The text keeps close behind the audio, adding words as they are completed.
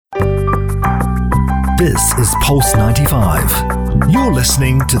This is Pulse 95. You're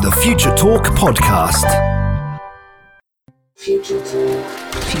listening to the Future Talk podcast. Future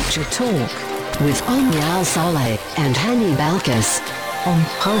Talk with Omnia Al Saleh and Hani Balkis on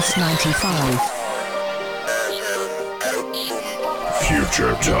Pulse 95.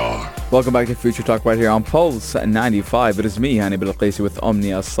 Future Talk. Welcome back to Future Talk right here on Pulse 95. It is me, Hani Balkis, with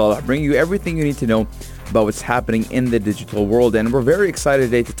Omnia Al Saleh, bringing you everything you need to know about what's happening in the digital world. And we're very excited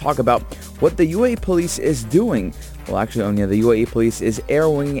today to talk about what the UAE police is doing. Well, actually, Omnia, the UAE police is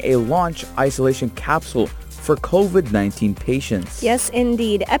airwing a launch isolation capsule for COVID-19 patients. Yes,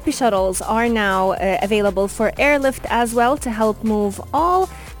 indeed. Epi shuttles are now available for airlift as well to help move all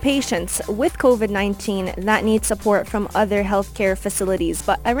patients with COVID-19 that need support from other healthcare facilities.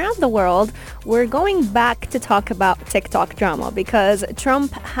 But around the world, we're going back to talk about TikTok drama because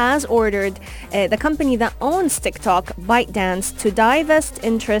Trump has ordered the company that owns TikTok, ByteDance, to divest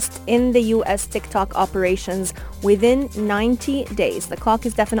interest in the U.S. TikTok operations within 90 days. The clock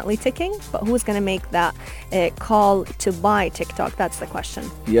is definitely ticking, but who's going to make that call to buy TikTok? That's the question.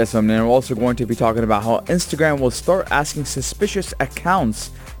 Yes, and we're also going to be talking about how Instagram will start asking suspicious accounts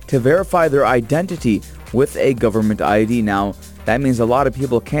to verify their identity with a government ID. Now, that means a lot of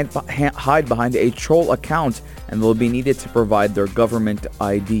people can't hide behind a troll account and they'll be needed to provide their government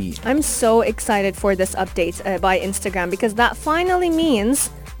ID. I'm so excited for this update by Instagram because that finally means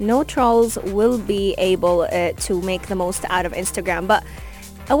no trolls will be able to make the most out of Instagram. But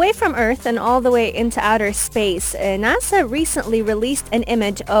away from Earth and all the way into outer space, NASA recently released an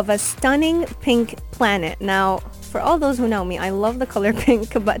image of a stunning pink planet. Now, for all those who know me, I love the color pink,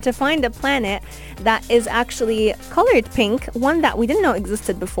 but to find a planet that is actually colored pink, one that we didn't know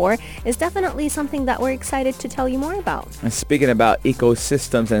existed before, is definitely something that we're excited to tell you more about. And speaking about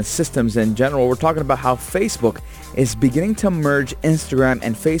ecosystems and systems in general, we're talking about how Facebook is beginning to merge Instagram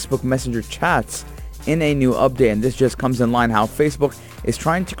and Facebook Messenger chats in a new update, and this just comes in line how Facebook is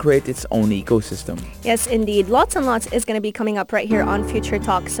trying to create its own ecosystem. Yes, indeed. Lots and lots is going to be coming up right here on Future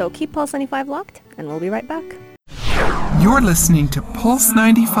Talk, so keep Pulse 95 locked, and we'll be right back. You're listening to Pulse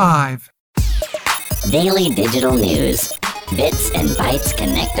 95. Daily digital news. Bits and bytes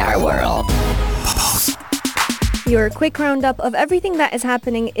connect our world. Your quick roundup of everything that is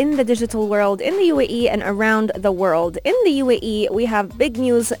happening in the digital world in the UAE and around the world. In the UAE, we have big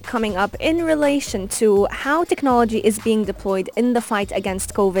news coming up in relation to how technology is being deployed in the fight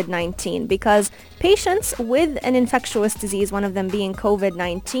against COVID-19 because patients with an infectious disease, one of them being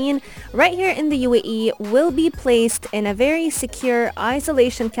COVID-19, right here in the UAE will be placed in a very secure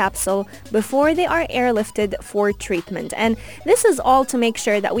isolation capsule before they are airlifted for treatment. And this is all to make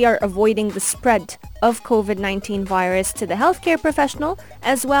sure that we are avoiding the spread of COVID-19 virus to the healthcare professional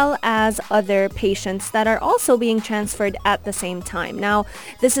as well as other patients that are also being transferred at the same time. Now,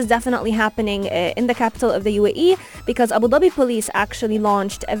 this is definitely happening in the capital of the UAE because Abu Dhabi police actually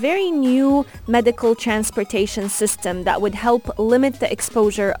launched a very new medical transportation system that would help limit the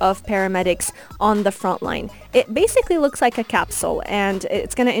exposure of paramedics on the front line. It basically looks like a capsule and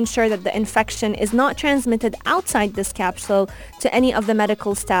it's going to ensure that the infection is not transmitted outside this capsule to any of the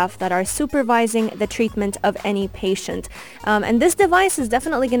medical staff that are supervising the treatment of any patient. And this device is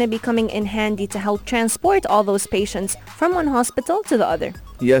definitely going to be coming in handy to help transport all those patients from one hospital to the other.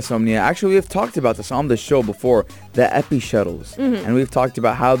 Yes, Omnia. Actually, we've talked about this on the show before, the Epi shuttles. And we've talked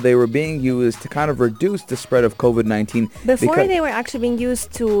about how they were being used to kind of reduce the spread of COVID-19. Before they were actually being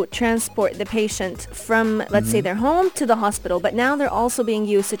used to transport the patient from, let's say, their home to the hospital. But now they're also being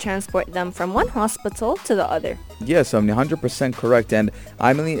used to transport them from one hospital to the other. Yes, Omnia, 100% correct. And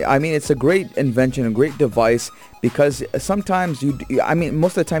I mean, it's a great invention, a great device, because sometimes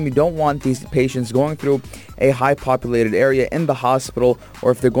most of the time you don't want these patients going through a high populated area in the hospital,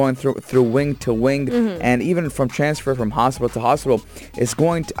 or if they're going through wing to wing, and even from transfer from hospital to hospital, it's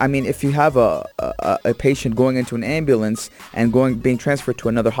going to, if you have a patient going into an ambulance and being transferred to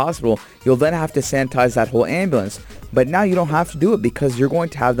another hospital, you'll then have to sanitize that whole ambulance. But now you don't have to do it because you're going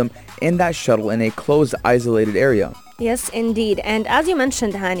to have them in that shuttle in a closed, isolated area. Yes, indeed. And as you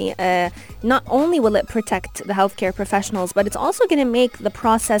mentioned, Hani, not only will it protect the healthcare professionals, but it's also going to make the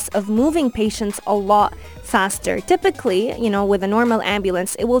process of moving patients a lot faster. Typically, with a normal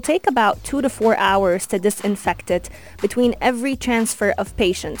ambulance, it will take about 2 to 4 hours to disinfect it between every transfer of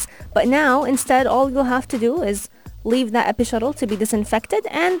patients. But now, instead, all you'll have to do is leave that epi shuttle to be disinfected,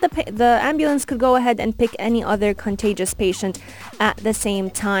 and the ambulance could go ahead and pick any other contagious patient at the same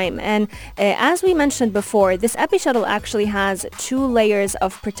time. And as we mentioned before, this epi shuttle actually has 2 layers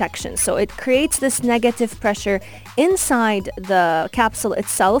of protection. So it creates this negative pressure inside the capsule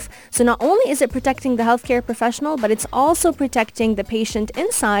itself. So not only is it protecting the healthcare professional, but it's also protecting the patient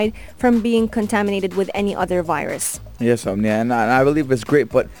inside from being contaminated with any other virus. Yes, Omnia, and I believe it's great,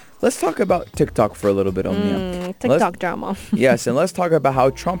 but let's talk about TikTok for a little bit, Omnia. TikTok drama. Yes, and let's talk about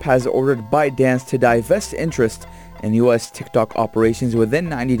how Trump has ordered ByteDance to divest interest in U.S. TikTok operations within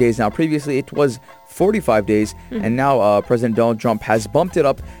 90 days. Now, previously it was 45 days, and now President Donald Trump has bumped it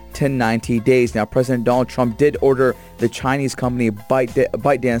up to 90 days. Now, President Donald Trump did order the Chinese company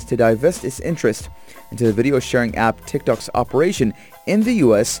ByteDance to divest its interest into the video sharing app TikTok's operation in the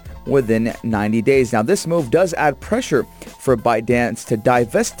U.S. within 90 days. Now, this move does add pressure for ByteDance to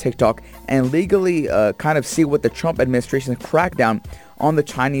divest TikTok and legally kind of see what the Trump administration's crackdown on the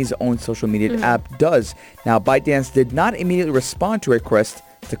Chinese-owned social media app does. Now, ByteDance did not immediately respond to a request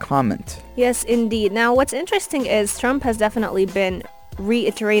to comment. Yes, indeed. Now, what's interesting is Trump has definitely been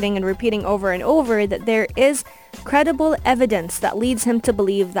reiterating and repeating over and over that there is credible evidence that leads him to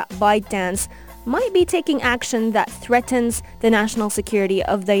believe that ByteDance might be taking action that threatens the national security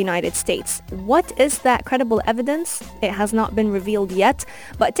of the United States. What is that credible evidence? It has not been revealed yet,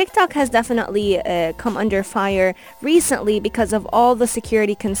 but TikTok has definitely come under fire recently because of all the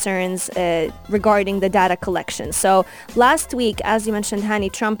security concerns regarding the data collection. So last week, as you mentioned,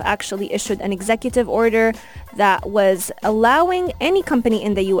 Hani, Trump actually issued an executive order that was allowing any company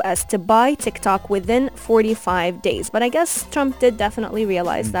in the US to buy TikTok within 45 days. But I guess Trump did definitely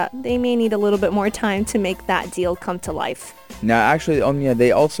realize that they may need a little bit more time to make that deal come to life. Now, actually, Omnia,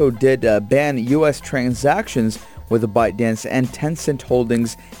 they also did ban U.S. transactions with the ByteDance and Tencent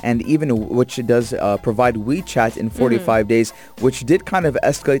holdings, and even which does provide WeChat in 45 days, which did kind of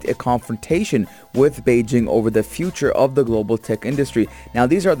escalate a confrontation with Beijing over the future of the global tech industry. Now,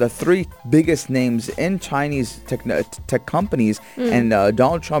 these are the 3 biggest names in Chinese tech companies, and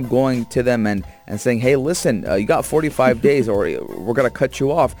Donald Trump going to them and saying, hey, listen, you got 45 days or we're going to cut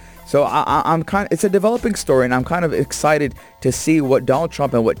you off. So I'm it's a developing story, and I'm kind of excited to see what Donald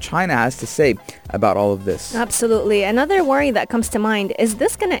Trump and what China has to say about all of this. Absolutely. Another worry that comes to mind, is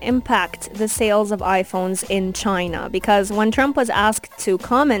this going to impact the sales of iPhones in China? Because when Trump was asked to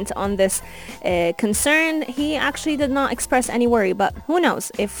comment on this concern, he actually did not express any worry. But who knows,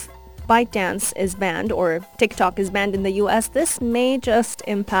 if ByteDance is banned or TikTok is banned in the US, this may just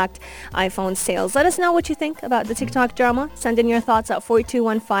impact iPhone sales. Let us know what you think about the TikTok drama. Send in your thoughts at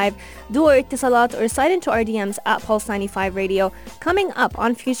 4215. Do اتصالات or slide into our DMs at Pulse 95 Radio. Coming up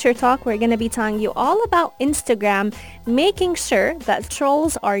on Future Talk, we're going to be telling you all about Instagram, making sure that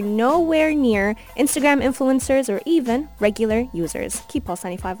trolls are nowhere near Instagram influencers or even regular users. Keep Pulse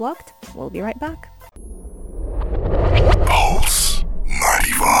 95 locked. We'll be right back. Pulse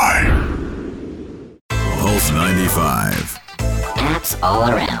 95. Pulse 95. Apps all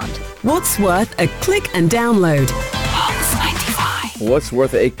around. What's worth a click and download? Pulse 95. What's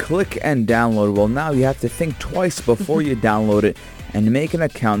worth a click and download? Well, now you have to think twice before you download it and make an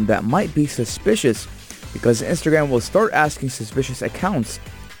account that might be suspicious, because Instagram will start asking suspicious accounts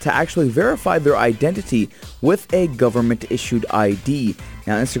to actually verify their identity with a government-issued ID.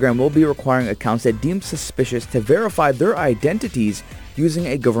 Now, Instagram will be requiring accounts that deem suspicious to verify their identities using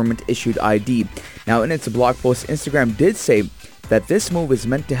a government-issued ID. Now, in its blog post, Instagram did say that this move is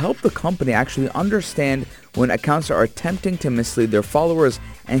meant to help the company actually understand when accounts are attempting to mislead their followers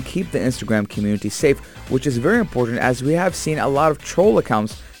and keep the Instagram community safe, which is very important, as we have seen a lot of troll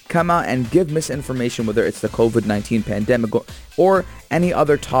accounts come out and give misinformation, whether it's the COVID-19 pandemic or any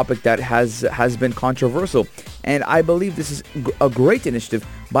other topic that has been controversial. And I believe this is a great initiative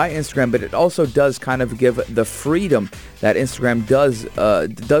by Instagram, but it also does kind of give the freedom that Instagram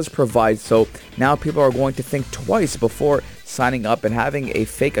does provide. So now people are going to think twice before signing up and having a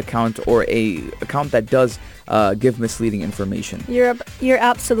fake account or a account that does give misleading information. You're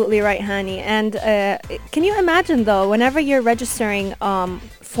absolutely right, Hani. And can you imagine, though, whenever you're registering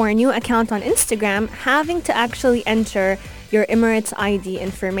for a new account on Instagram, having to actually enter your Emirates ID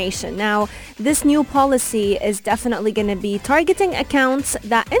information. Now, this new policy is definitely going to be targeting accounts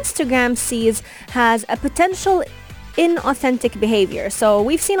that Instagram sees has a potential inauthentic behavior. So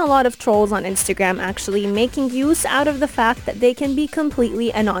we've seen a lot of trolls on Instagram actually making use out of the fact that they can be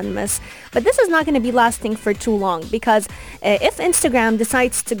completely anonymous. But this is not going to be lasting for too long, because if Instagram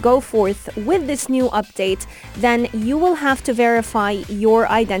decides to go forth with this new update, then you will have to verify your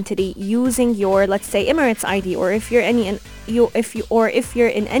identity using your, let's say, Emirates ID, or if you're if you're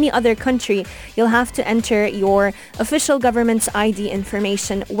in any other country, you'll have to enter your official government's ID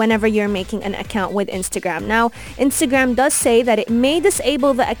information whenever you're making an account with Instagram. Now, Instagram does say that it may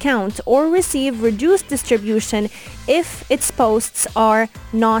disable the account or receive reduced distribution if its posts are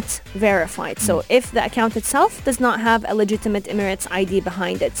not verified. So if the account itself does not have a legitimate Emirates ID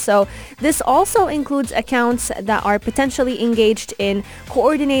behind it. So this also includes accounts that are potentially engaged in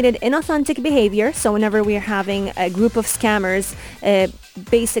coordinated inauthentic behavior. So whenever we're having a group of scammers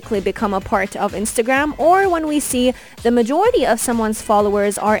basically become a part of Instagram, or when we see the majority of someone's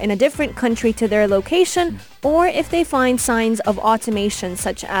followers are in a different country to their location, or if they find signs of automation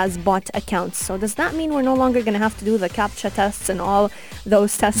such as bot accounts. So does that mean we're no longer going to have to do the CAPTCHA tests and all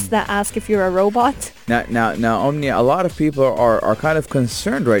those tests that ask if you're a robot? Now, Omnia, a lot of people are kind of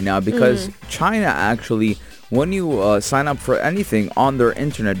concerned right now because China actually, when you sign up for anything on their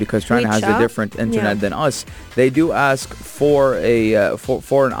internet, because China has a different internet than us, they do ask for a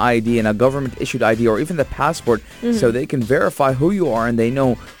for an ID and a government issued ID or even the passport, so they can verify who you are and they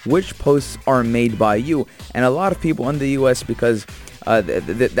know which posts are made by you. And a lot of people in the US, because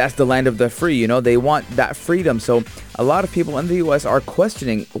that's the land of the free, you know, they want that freedom. So a lot of people in the US are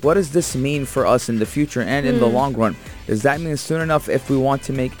questioning, what does this mean for us in the future and in the long run? Does that mean soon enough if we want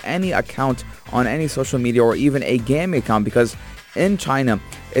to make any account on any social media or even a gaming account? Because in China,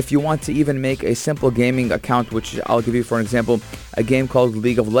 if you want to even make a simple gaming account, which I'll give you for an example, a game called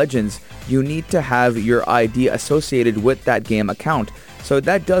League of Legends, you need to have your ID associated with that game account. So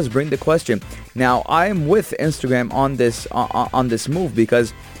that does bring the question. Now, I'm with Instagram on this move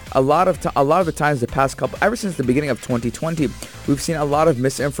because a lot of the times the past couple, ever since the beginning of 2020, we've seen a lot of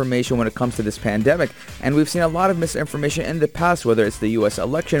misinformation when it comes to this pandemic, and we've seen a lot of misinformation in the past, whether it's the U.S.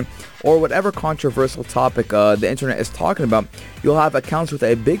 election or whatever controversial topic the internet is talking about. You'll have accounts with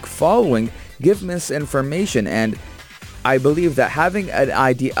a big following give misinformation, and I believe that having an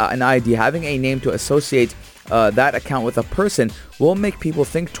ID, having a name to associate that account with a person will make people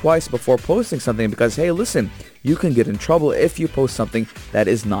think twice before posting something, because hey, listen, you can get in trouble if you post something that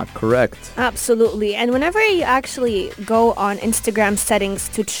is not correct. Absolutely. And whenever you actually go on Instagram settings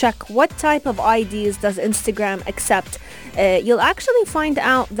to check what type of IDs does Instagram accept, you'll actually find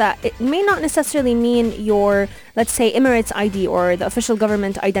out that it may not necessarily mean your, let's say, Emirates ID or the official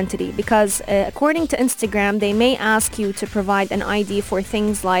government identity, because according to Instagram, they may ask you to provide an ID for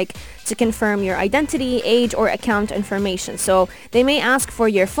things like to confirm your identity, age, or account information. So they may ask for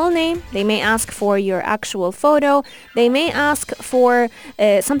your full name, they may ask for your actual photo, they may ask for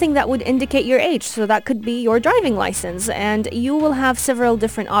something that would indicate your age. So that could be your driving license, and you will have several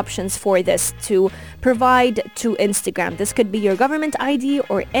different options for this to provide to Instagram. This could be your government ID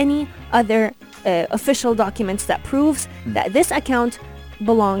or any other official documents that proves that this account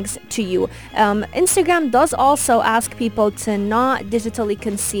belongs to you. Instagram does also ask people to not digitally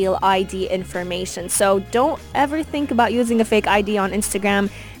conceal ID information. So don't ever think about using a fake ID on Instagram.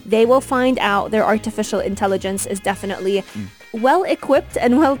 They will find out. Their artificial intelligence is definitely well equipped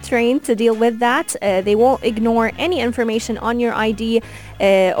and well trained to deal with that. They won't ignore any information on your ID,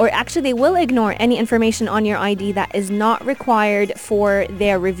 or actually they will ignore any information on your ID that is not required for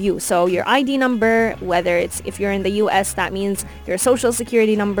their review. So your ID number, whether it's, if you're in the US, that means your social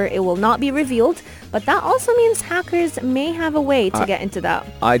security number, it will not be revealed. But that also means hackers may have a way to get into that.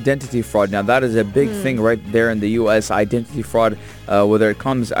 Identity fraud. Now that is a big thing right there in the US. Identity fraud,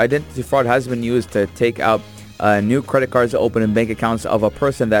 identity fraud has been used to take out new credit cards open in bank accounts of a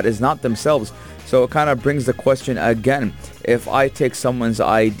person that is not themselves. So it kind of brings the question again, if I take someone's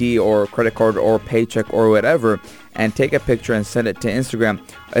ID or credit card or paycheck or whatever and take a picture and send it to Instagram,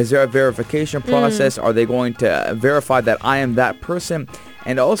 is there a verification process? Are they going to verify that I am that person?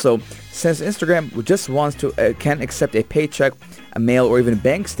 And also, since Instagram just wants to can accept a paycheck, a mail, or even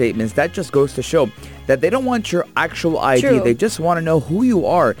bank statements, that just goes to show that they don't want your actual ID. True. They just want to know who you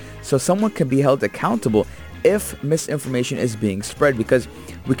are, so someone can be held accountable if misinformation is being spread, because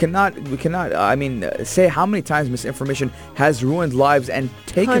we cannot say how many times misinformation has ruined lives and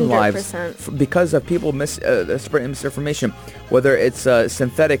taken 100%. lives because of people spreading misinformation, whether it's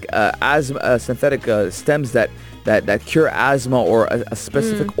synthetic stems that cure asthma, or a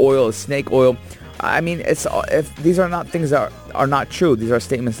specific oil, a snake oil. I mean, if these are not things that are not true, these are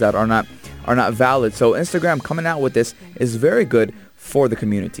statements that are not valid. So Instagram coming out with this is very good for the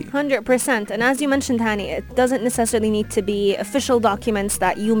community. 100%. And as you mentioned, Hani, it doesn't necessarily need to be official documents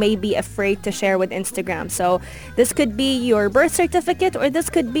that you may be afraid to share with Instagram. So this could be your birth certificate, or this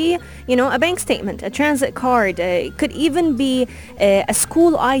could be, a bank statement, a transit card. It could even be a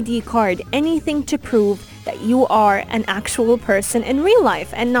school ID card, anything to prove that you are an actual person in real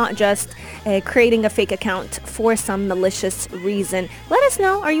life and not just creating a fake account for some malicious reason. Let us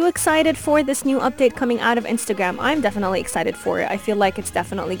know, are you excited for this new update coming out of Instagram? I'm definitely excited for it. I feel like it's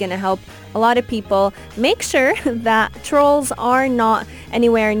definitely going to help a lot of people make sure that trolls are not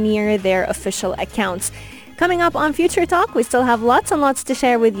anywhere near their official accounts. Coming up on Future Talk, we still have lots and lots to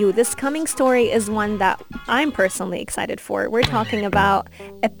share with you. This coming story is one that I'm personally excited for. We're talking about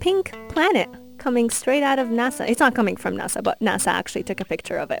a pink planet coming straight out of NASA. It's not coming from NASA, but NASA actually took a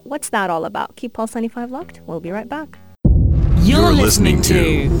picture of it. What's that all about? Keep Pulse 95 locked. We'll be right back. You're listening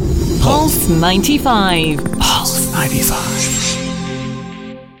to Pulse 95. Pulse 95.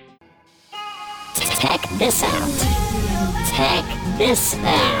 Check this out. Check this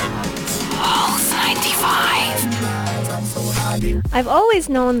out. Pulse 95. I've always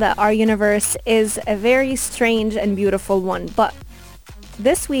known that our universe is a very strange and beautiful one, but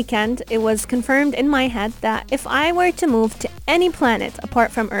this weekend it was confirmed in my head that if I were to move to any planet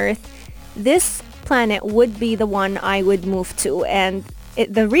apart from Earth, this planet would be the one I would move to. And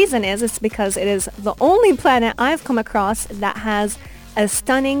the reason is because it is the only planet I've come across that has a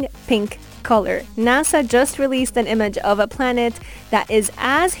stunning pink color. NASA just released an image of a planet that is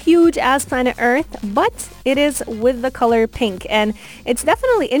as huge as planet Earth, but it is with the color pink. And it's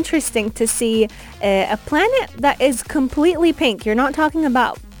definitely interesting to see a planet that is completely pink. You're not talking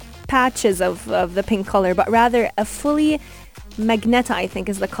about patches of the pink color, but rather a fully magenta, I think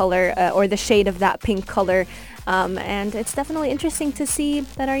is the color or the shade of that pink color. And it's definitely interesting to see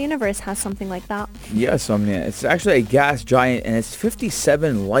that our universe has something like that. Yes, it's actually a gas giant, and it's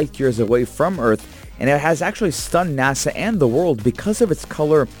 57 light years away from Earth, and it has actually stunned NASA and the world because of its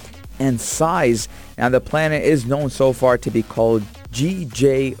color and size. Now, the planet is known so far to be called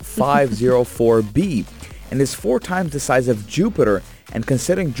GJ504b, and is 4 times the size of Jupiter. And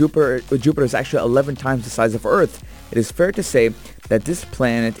considering Jupiter is actually 11 times the size of Earth, it is fair to say that this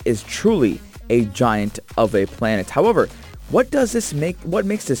planet is truly a giant of a planet. However, what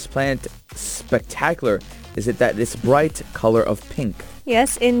makes this planet spectacular is it that this bright color of pink.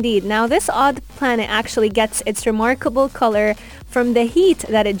 Yes, indeed. Now, this odd planet actually gets its remarkable color from the heat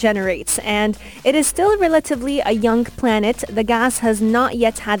that it generates, and it is still relatively a young planet. The gas has not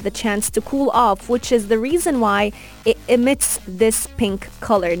yet had the chance to cool off, which is the reason why it emits this pink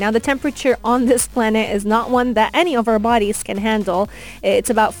color. Now, the temperature on this planet is not one that any of our bodies can handle. It's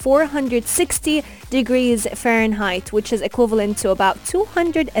about 460 degrees Fahrenheit, which is equivalent to about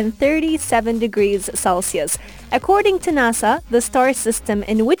 237 degrees Celsius. According to NASA, the star system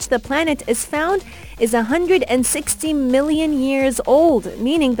in which the planet is found is 160 million years old,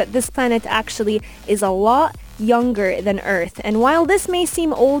 meaning that this planet actually is a lot younger than Earth. And while this may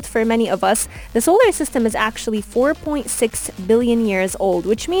seem old for many of us, the solar system is actually 4.6 billion years old,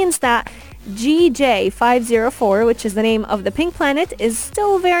 which means that GJ504, which is the name of the pink planet, is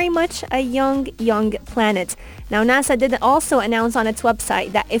still very much a young planet. Now, NASA did also announce on its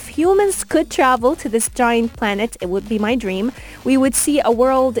website that if humans could travel to this giant planet, it would be my dream, we would see a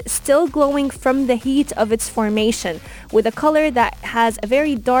world still glowing from the heat of its formation, with a color that has a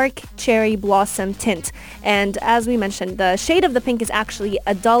very dark cherry blossom tint. And as we mentioned, the shade of the pink is actually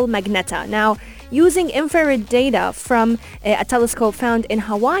a dull magenta. Now, using infrared data from a telescope found in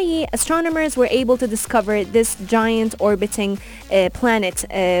Hawaii, astronomers were able to discover this giant orbiting planet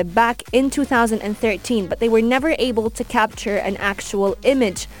back in 2013, but they were never able to capture an actual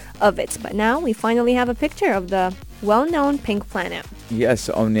image of it. But now we finally have a picture of the well-known pink planet. Yes,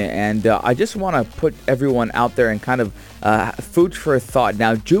 Omnia, and I just want to put everyone out there and kind of food for thought.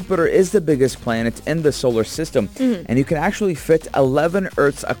 Now, Jupiter is the biggest planet in the solar system, and you can actually fit 11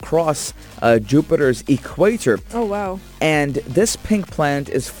 Earths across Jupiter's equator. Oh, wow. And this pink planet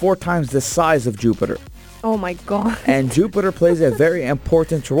is 4 times the size of Jupiter. Oh my God. And Jupiter plays a very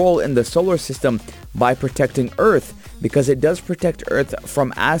important role in the solar system by protecting Earth, because it does protect Earth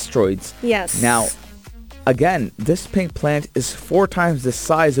from asteroids. Yes. Now, again, this pink planet is 4 times the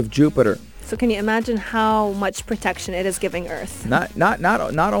size of Jupiter. So can you imagine how much protection it is giving Earth?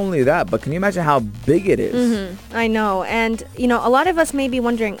 Not only that, but can you imagine how big it is? I know. And, a lot of us may be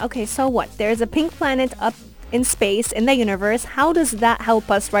wondering, okay, so what? There's a pink planet up in space, in the universe. How does that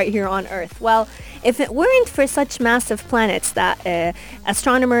help us right here on Earth? Well, if it weren't for such massive planets that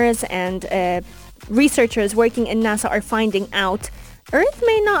astronomers and researchers working in NASA are finding out, Earth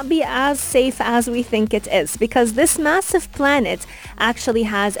may not be as safe as we think it is, because this massive planet actually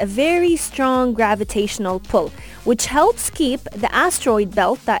has a very strong gravitational pull, which helps keep the asteroid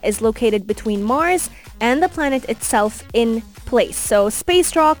belt that is located between Mars and the planet itself in place. So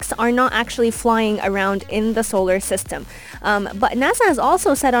space rocks are not actually flying around in the solar system. But NASA has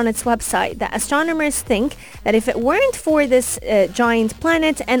also said on its website that astronomers think that if it weren't for this giant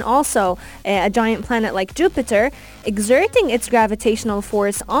planet and also a giant planet like Jupiter exerting its gravitational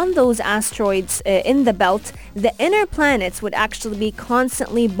force on those asteroids in the belt, the inner planets would actually be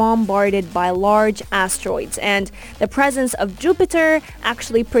constantly bombarded by large asteroids. And the presence of Jupiter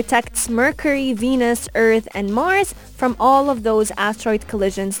actually protects Mercury, Venus, Earth, and Mars from all of those asteroid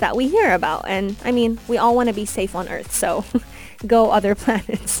collisions that we hear about. And I mean, we all want to be safe on Earth, so go other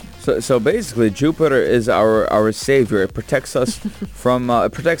planets. So basically, Jupiter is our savior. It protects us from,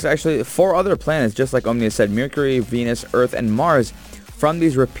 it protects actually 4 other planets, just like Omnia said, Mercury, Venus, Earth, and Mars, from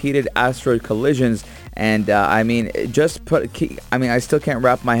these repeated asteroid collisions. And I mean, I still can't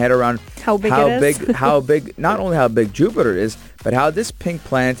wrap my head around how big, not only how big Jupiter is, but how this pink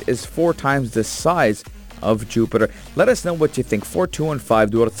planet is 4 times the size of Jupiter. Let us know what you think.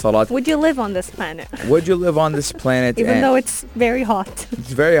 4215 Durat Salat. Would you live on this planet? Would you live on this planet? Even though it's very hot.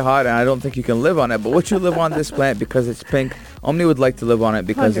 It's very hot, and I don't think you can live on it. But would you live on this planet because it's pink? Omni would like to live on it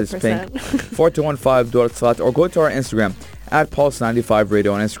because 100%. It's pink. 4215 Durat Salat, or go to our Instagram at Pulse95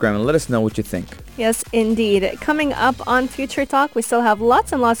 Radio on Instagram and let us know what you think. Yes, indeed. Coming up on Future Talk, we still have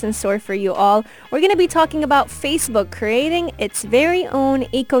lots and lots in store for you all. We're going to be talking about Facebook creating its very own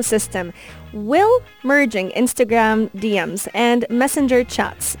ecosystem. Will merging Instagram DMs and Messenger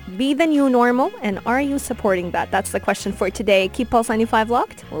chats be the new normal? And are you supporting that? That's the question for today. Keep Pulse 95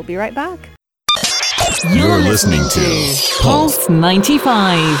 locked. We'll be right back. You're listening to Pulse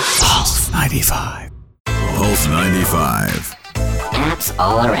 95. Pulse 95. Pulse 95. Apps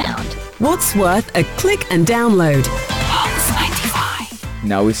all around. What's worth a click and download? Pulse 95.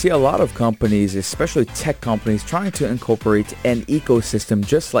 Now, we see a lot of companies, especially tech companies, trying to incorporate an ecosystem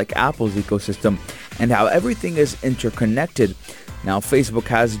just like Apple's ecosystem and how everything is interconnected. Now, Facebook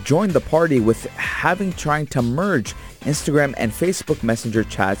has joined the party with trying to merge Instagram and Facebook Messenger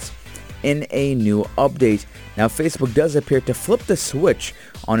chats in a new update. Now, Facebook does appear to flip the switch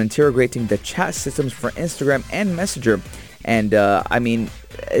on integrating the chat systems for Instagram and Messenger. And I mean,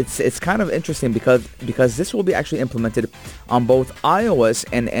 it's kind of interesting because this will be actually implemented on both iOS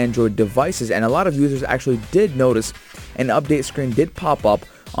and Android devices. And a lot of users actually did notice an update screen did pop up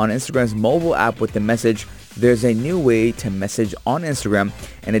on Instagram's mobile app with the message, "There's a new way to message on Instagram,"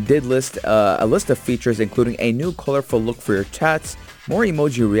 and it did list a list of features including a new colorful look for your chats, more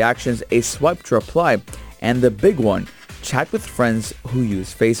emoji reactions, a swipe to reply, and the big one, chat with friends who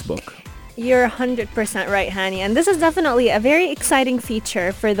use Facebook. You're 100% right, Hani. And this is definitely a very exciting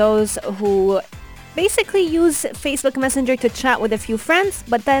feature for those who basically use Facebook Messenger to chat with a few friends,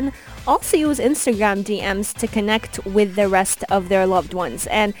 but then also use Instagram DMs to connect with the rest of their loved ones.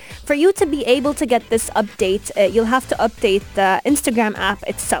 And for you to be able to get this update, you'll have to update the Instagram app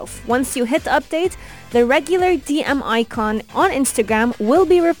itself. Once you hit update, the regular DM icon on Instagram will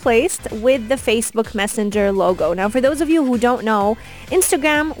be replaced with the Facebook Messenger logo. Now, for those of you who don't know,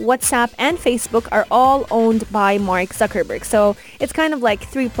 Instagram, WhatsApp, and Facebook are all owned by Mark Zuckerberg. So it's kind of like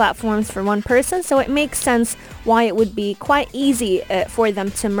 3 platforms for one person. So it makes sense why it would be quite easy for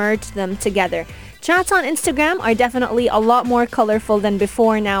them to merge them together. Chats on Instagram are definitely a lot more colorful than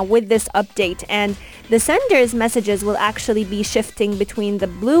before now with this update, and the sender's messages will actually be shifting between the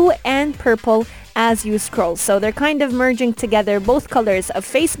blue and purple as you scroll. So they're kind of merging together both colors of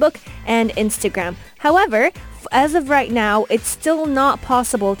Facebook and Instagram. However, as of right now, it's still not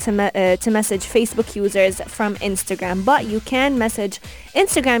possible to message Facebook users from Instagram, but you can message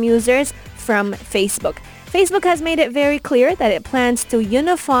Instagram users from Facebook. Facebook has made it very clear that it plans to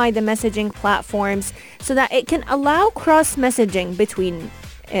unify the messaging platforms so that it can allow cross-messaging between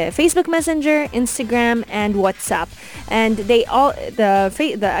Facebook Messenger, Instagram, and WhatsApp. And the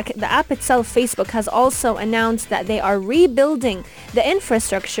app itself, Facebook, has also announced that they are rebuilding the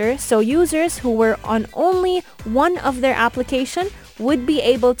infrastructure so users who were on only one of their application would be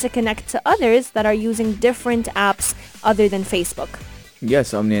able to connect to others that are using different apps other than Facebook.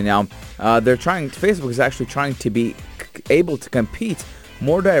 Yes, Omnia. Now, Facebook is actually trying to be able to compete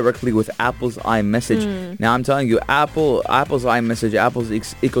more directly with Apple's iMessage. Now, I'm telling you, Apple's iMessage, Apple's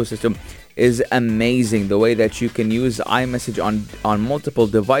ecosystem is amazing. The way that you can use iMessage on multiple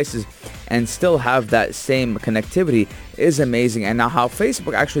devices and still have that same connectivity is amazing. And now how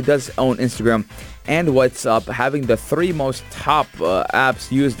Facebook actually does own Instagram and WhatsApp, having the 3 most top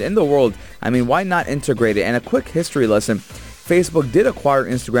apps used in the world. I mean, why not integrate it? And a quick history lesson. Facebook did acquire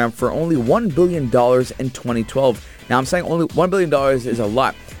Instagram for only $1 billion in 2012. Now, I'm saying only $1 billion is a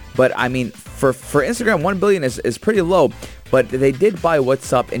lot, but I mean, for Instagram, $1 billion is pretty low, but they did buy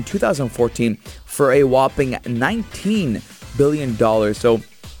WhatsApp in 2014 for a whopping $19 billion. So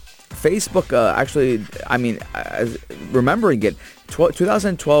Facebook actually, remembering it,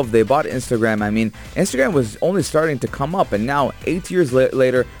 2012 they bought Instagram. I mean, Instagram was only starting to come up, and now 8 years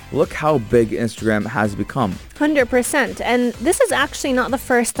later, look how big Instagram has become. 100%. And this is actually not the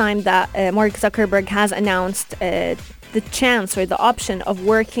first time that Mark Zuckerberg has announced the chance or the option of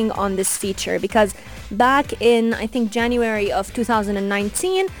working on this feature, because back in, I think, January of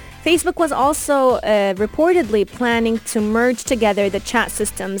 2019, Facebook was also reportedly planning to merge together the chat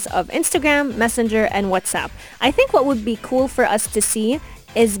systems of Instagram, Messenger, and WhatsApp. I think what would be cool for us to see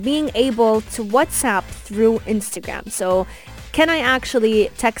is being able to WhatsApp through Instagram. So can I actually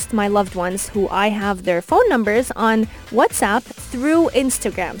text my loved ones who I have their phone numbers on WhatsApp through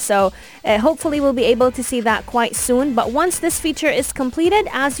Instagram? So hopefully we'll be able to see that quite soon. But once this feature is completed,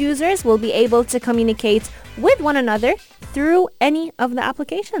 as users, we'll be able to communicate with one another through any of the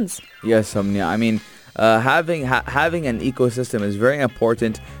applications. Yes, Omnia. I mean, having an ecosystem is very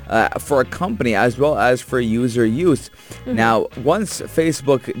important for a company as well as for user use. Mm-hmm. Now, once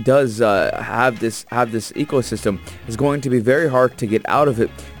Facebook does have this ecosystem, it's going to be very hard to get out of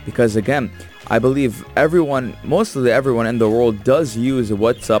it, because again, I believe mostly everyone in the world does use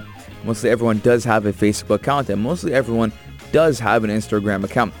WhatsApp. Mostly everyone does have a Facebook account, and mostly everyone does have an Instagram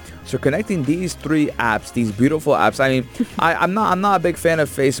account. So connecting these three apps, these beautiful apps. I mean, I'm not a big fan of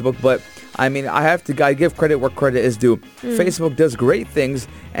Facebook, but I mean, I give credit where credit is due. Facebook does great things,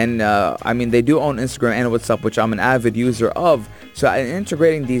 and they do own Instagram and WhatsApp, which I'm an avid user of. So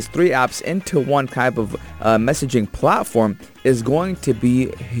integrating these three apps into one type of messaging platform is going to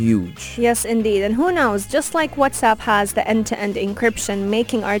be huge. Yes, indeed. And who knows, just like WhatsApp has the end-to-end encryption,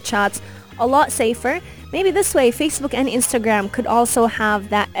 making our chats a lot safer, maybe this way Facebook and Instagram could also have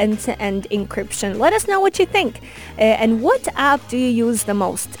that end-to-end encryption. Let us know what you think. And what app do you use the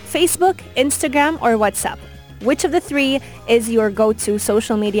most? Facebook, Instagram, or WhatsApp? Which of the three is your go-to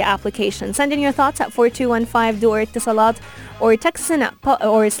social media application? Send in your thoughts at 4215 Duor Itisalat, or text us in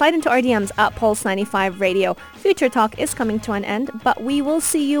or slide into our DMs at Pulse 95 Radio. Future Talk is coming to an end, but we will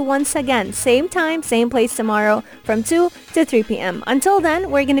see you once again, same time, same place tomorrow from 2 to 3 p.m. Until then,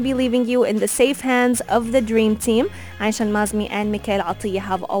 we're going to be leaving you in the safe hands of the Dream Team. Aisha Mazmi and Mikhail Atiyah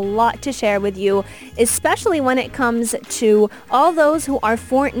have a lot to share with you, especially when it comes to all those who are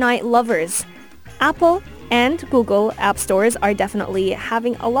Fortnite lovers. Apple and Google app stores are definitely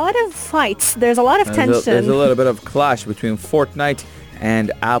having a lot of fights. There's a lot of tension. There's a little bit of clash between Fortnite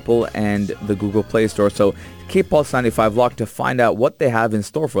and Apple and the Google Play Store. So keep Pulse 95 locked to find out what they have in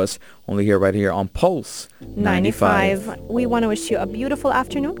store for us. Only right here on Pulse 95. We want to wish you a beautiful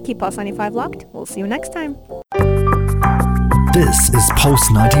afternoon. Keep Pulse 95 locked. We'll see you next time. This is Pulse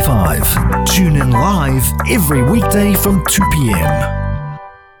 95. Tune in live every weekday from 2 p.m.